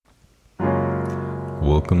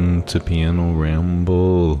Welcome to Piano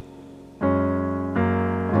Ramble,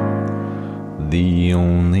 the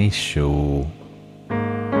only show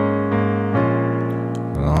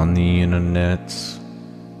on the internet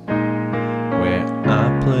where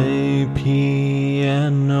I play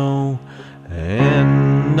piano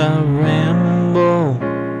and I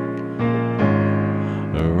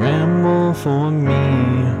ramble for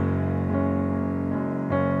me.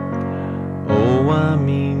 Oh, I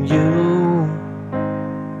mean you.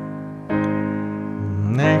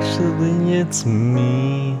 Actually, it's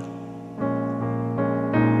me.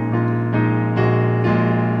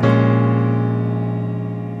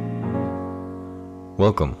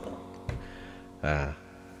 Welcome.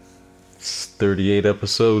 It's 38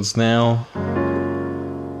 episodes now.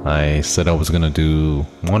 I said I was going to do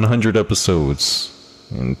 100 episodes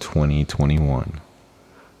in 2021.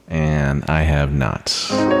 And I have not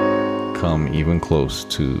come even close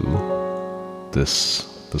to this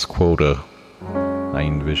quota I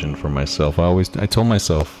envisioned for myself. I told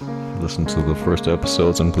myself, listen to the first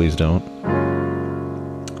episodes and please don't.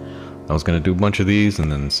 I was going to do a bunch of these and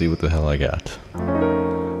then see what the hell I got.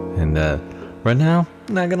 And right now,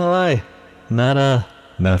 not gonna lie, not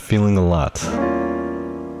feeling a lot.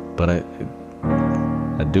 But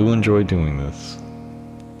I do enjoy doing this.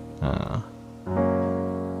 And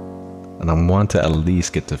I want to at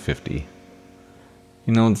least get to 50.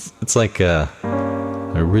 You know, it's like I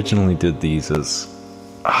originally did these as...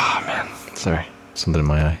 sorry, something in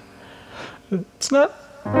my eye. It's not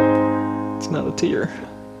a tear.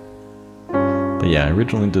 But yeah, I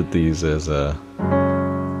originally did these as a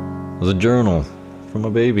journal from a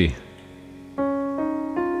baby.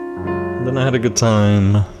 And then I had a good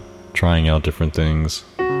time trying out different things.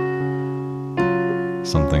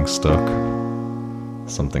 Some things stuck.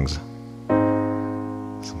 Some things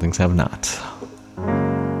have not.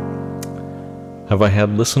 Have I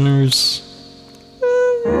had listeners?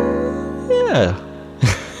 Yeah.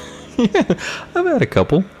 Yeah, I've had a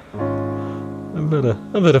couple.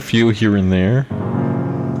 I've had a few here and there.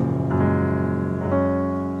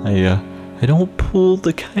 I don't pull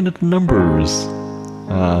the kind of numbers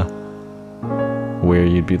where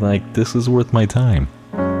you'd be like, this is worth my time.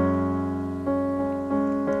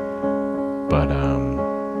 But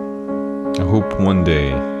I hope one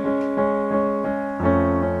day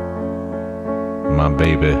my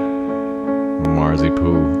baby Marzi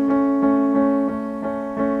Poo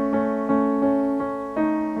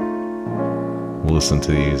will listen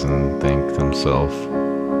to these and thank themselves.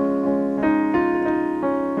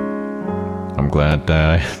 I'm glad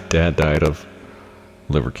Dad died of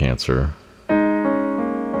liver cancer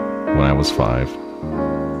when I was 5.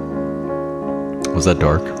 Was that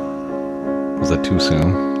dark? Was that too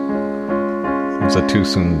soon? Was that too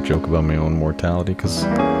soon to joke about my own mortality? Because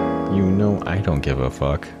you know I don't give a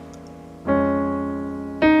fuck.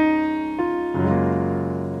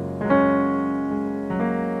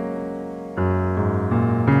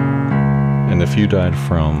 And if you died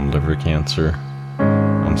from liver cancer,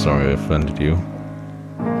 I'm sorry I offended you.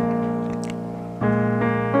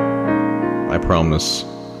 I promise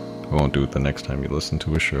I won't do it the next time you listen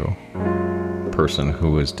to a show. Person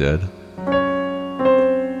who is dead.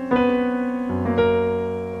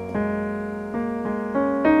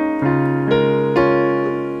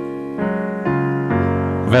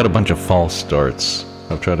 I've had a bunch of false starts.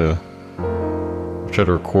 I've tried to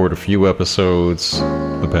record a few episodes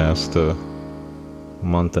the past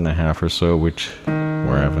month and a half or so, where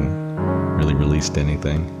I haven't really released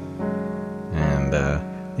anything, and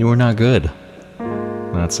they were not good.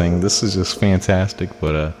 I'm not saying this is just fantastic,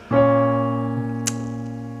 but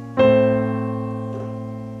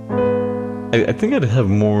I think I'd have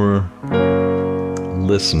more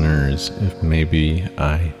listeners if maybe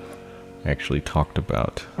I actually talked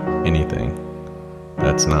about anything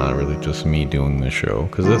that's not really just me doing the show,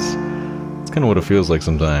 because that's kind of what it feels like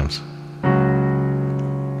sometimes.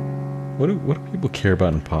 What do people care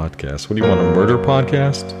about in podcasts? What do you want, a murder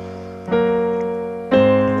podcast?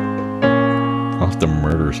 I'll have to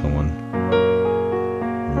murder someone.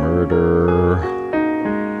 Murder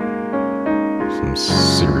some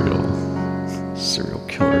serial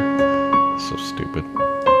killer. So stupid.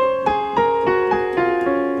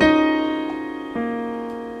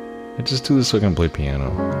 I just do this so I can play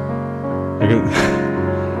piano. I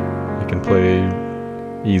can play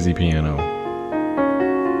easy piano.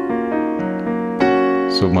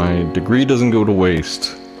 So my degree doesn't go to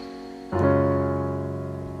waste.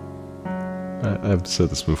 I've said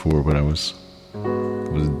this before, but I was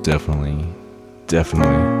definitely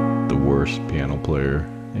the worst piano player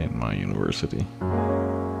in my university.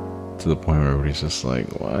 to the point where everybody's just like,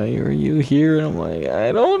 why are you here? And I'm like,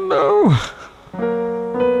 I don't know.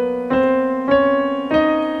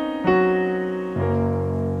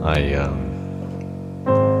 I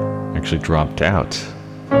actually dropped out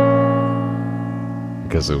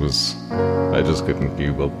because I just couldn't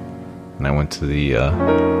keep up. And I went to the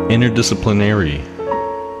interdisciplinary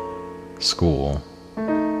school,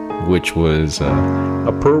 which was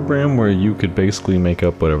a program where you could basically make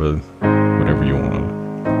up whatever you wanted.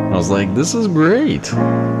 I was like, this is great.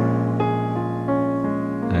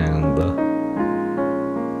 And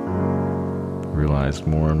realized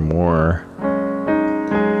more and more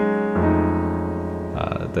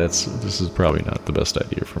this is probably not the best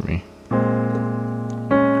idea for me.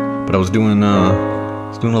 But I was doing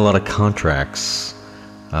a lot of contracts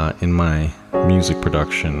in my music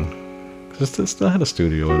production, because I still had a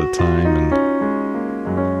studio at the time and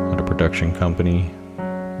had a production company,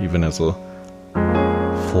 even as a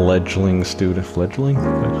fledgling student.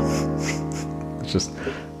 Just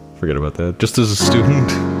forget about that. Just as a student,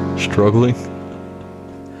 struggling.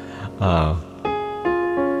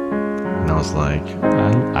 And I was like,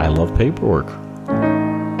 I love paperwork.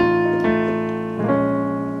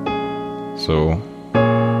 So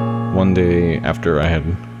one day after I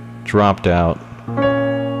had dropped out,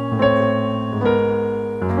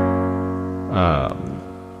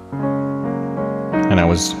 and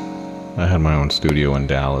I had my own studio in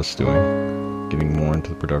Dallas getting more into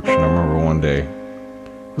the production. I remember one day,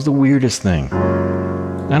 it was the weirdest thing.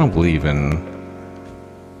 I don't believe in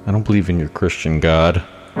your Christian God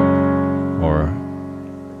or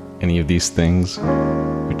any of these things,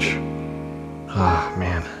 which,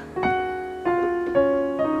 man.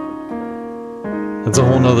 That's a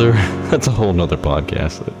whole nother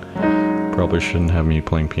podcast that probably shouldn't have me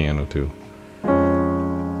playing piano too.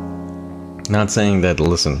 Not saying that,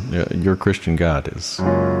 listen, your Christian God is,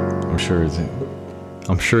 I'm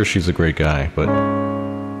sure she's a great guy, but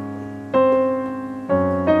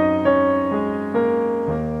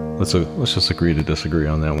let's just agree to disagree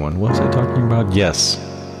on that one. What was I talking about? Yes.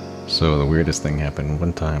 So the weirdest thing happened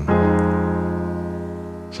one time.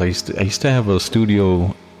 So I used to have a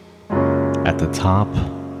studio at the top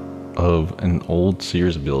of an old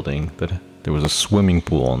Sears building that there was a swimming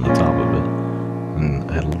pool on the top of it, and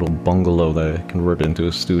I had a little bungalow that I converted into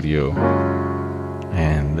a studio,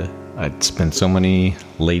 and I'd spent so many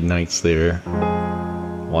late nights there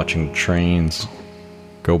watching trains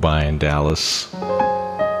go by in Dallas,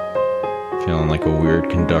 feeling like a weird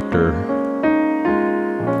conductor.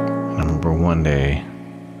 And I remember one day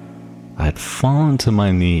I had fallen to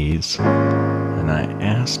my knees and I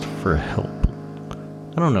asked for help.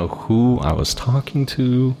 I don't know who I was talking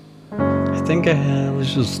to. I think I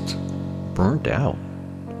was just burnt out.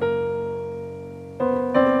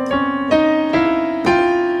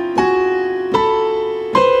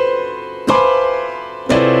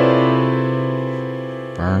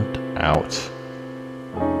 Burnt out.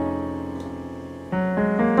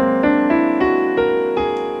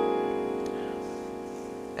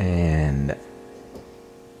 And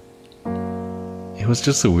it was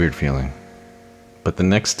just a weird feeling. But the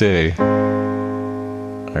next day,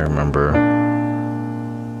 I remember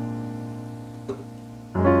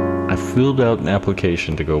I filled out an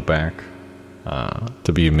application to go back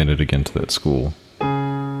to be admitted again to that school.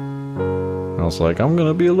 I was like, I'm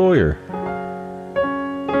gonna be a lawyer.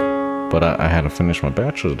 But I had to finish my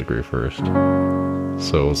bachelor's degree first.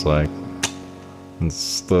 So it was like,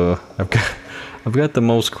 I've got the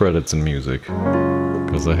most credits in music,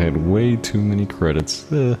 because I had way too many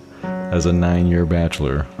credits as a 9-year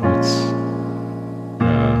bachelor. It's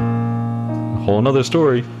a whole nother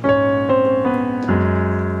story.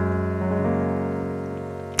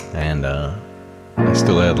 And I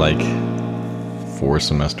still had like 4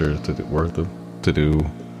 semesters worth to do,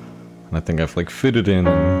 and I think I've like fitted in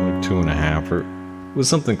like 2.5, or it was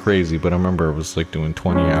something crazy. But I remember it was like doing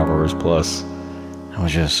 20 hours plus. I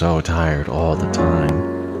was just so tired all the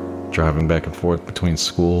time, driving back and forth between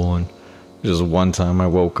school, and just one time I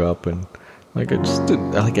woke up and like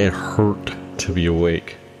it hurt to be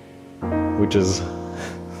awake, which is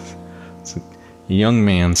it's a young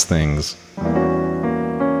man's things.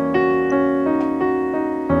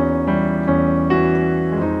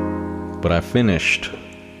 But I finished,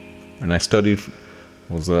 and I studied,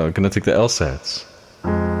 was gonna take the LSATs.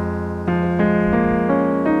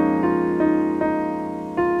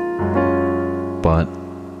 But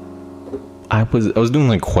I was doing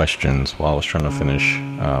like questions while I was trying to finish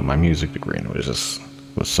my music degree, and it was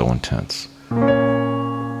so intense.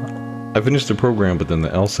 I finished the program, but then the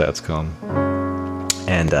LSATs come,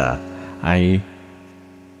 and I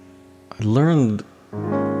learned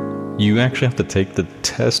you actually have to take the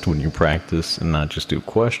test when you practice and not just do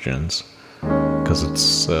questions, because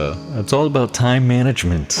it's all about time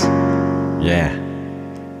management. Yeah.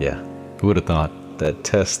 Who would have thought that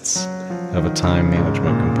tests have a time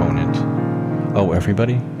management component? Oh,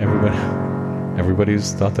 everybody's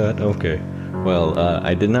thought that? Okay. Well,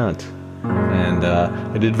 I did not, and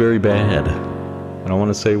I did very bad. I don't want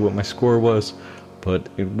to say what my score was, but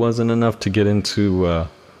it wasn't enough to get into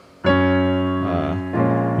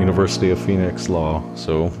University of Phoenix Law,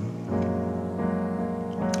 so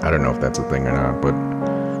I don't know if that's a thing or not, but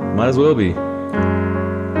might as well be.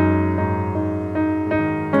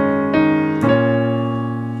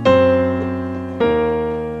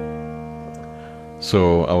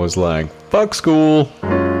 So I was like, fuck school,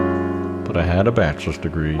 but I had a bachelor's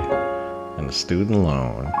degree and a student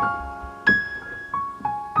loan,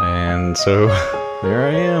 and so there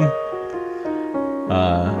I am.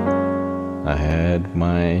 I had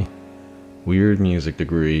my weird music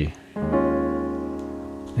degree,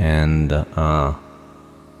 and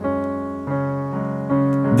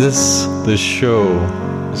this show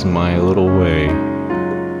is my little way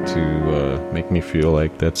to make me feel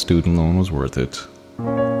like that student loan was worth it.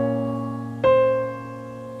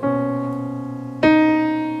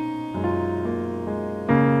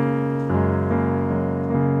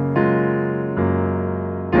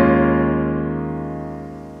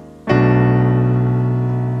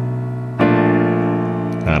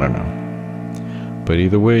 I don't know. But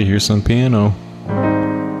either way, here's some piano.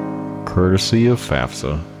 Courtesy of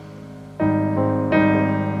FAFSA.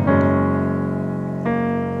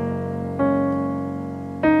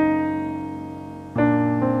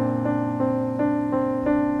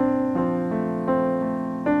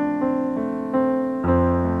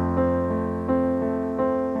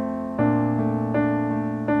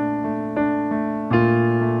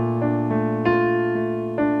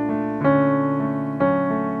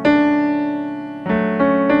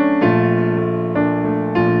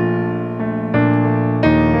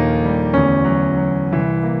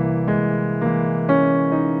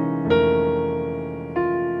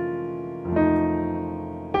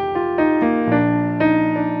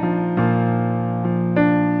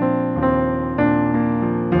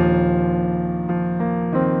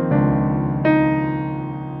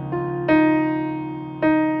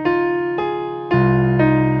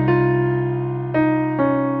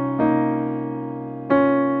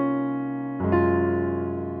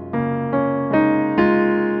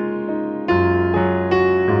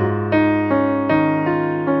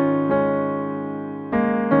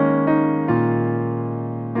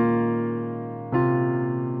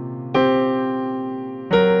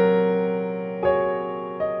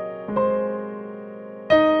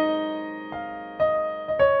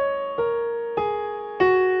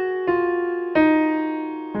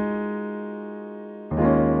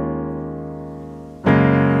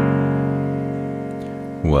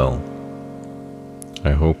 Well,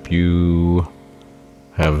 I hope you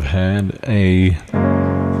have had a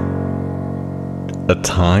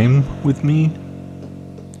time with me.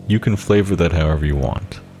 You can flavor that however you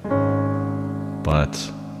want,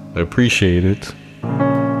 but I appreciate it.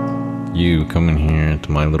 You coming here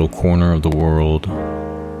to my little corner of the world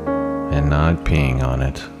and not peeing on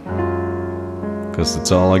it, because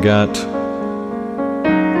it's all I got.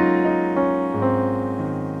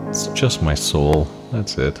 It's just my soul.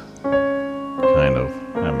 That's it. Kind of.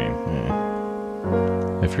 I mean,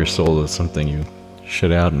 if your soul is something you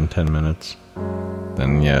shit out in 10 minutes,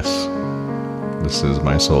 then yes, this is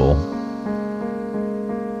my soul.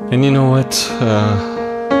 And you know what?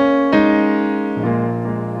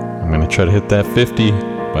 I'm gonna try to hit that 50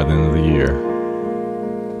 by the end of the year.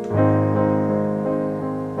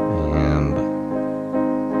 And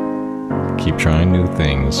keep trying new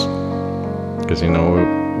things. Because, you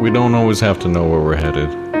know, we don't always have to know where we're headed.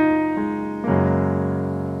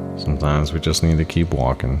 Sometimes we just need to keep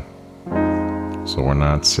walking, so we're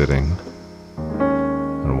not sitting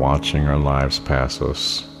and watching our lives pass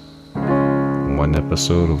us, one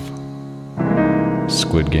episode of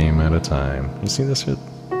Squid Game at a time. You see this shit?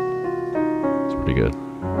 It's pretty good.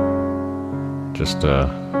 Just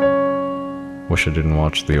wish I didn't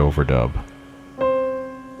watch the overdub,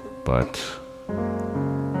 but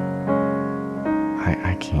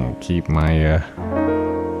I can't keep my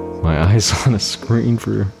eyes on a screen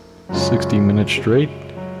for 60 minutes straight.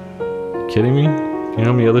 You kidding me? Do you know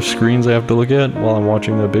how many other screens I have to look at while I'm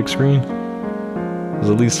watching the big screen? There's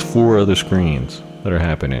at least 4 other screens that are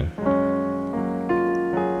happening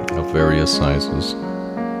of various sizes.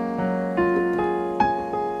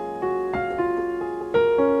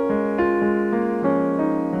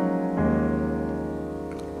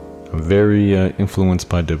 Very influenced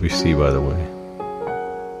by WC, by the way.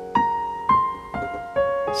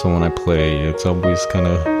 So when I play, it's always kind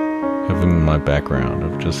of have him in my background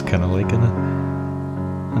of just kind of like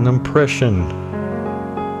an impression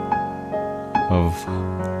of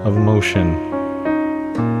motion.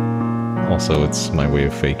 Also, it's my way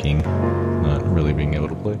of faking not really being able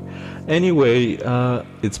to play. Anyway,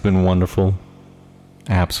 it's been wonderful,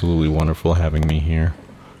 absolutely wonderful having me here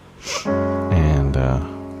and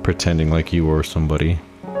pretending like you were somebody.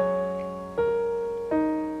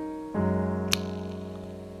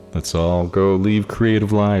 Let's all go live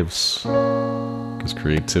creative lives, because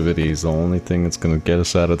creativity is the only thing that's going to get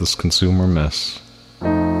us out of this consumer mess.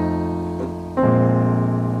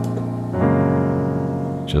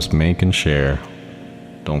 Just make and share.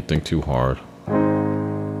 Don't think too hard.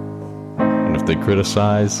 And if they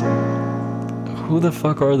criticize, who the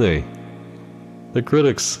fuck are they? They're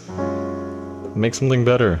critics. Make something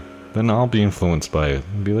better. Then I'll be influenced by it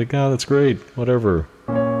and be like, oh, that's great, whatever.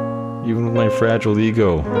 Even with my fragile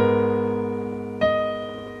ego,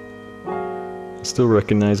 I still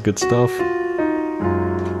recognize good stuff.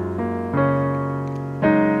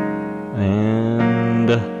 And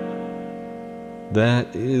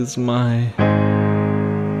that's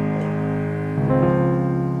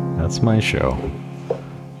my show.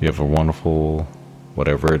 You have a wonderful,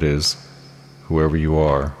 whatever it is, whoever you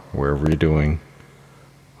are, wherever you're doing,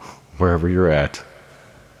 wherever you're at.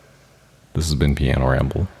 This has been Piano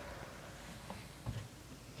Ramble.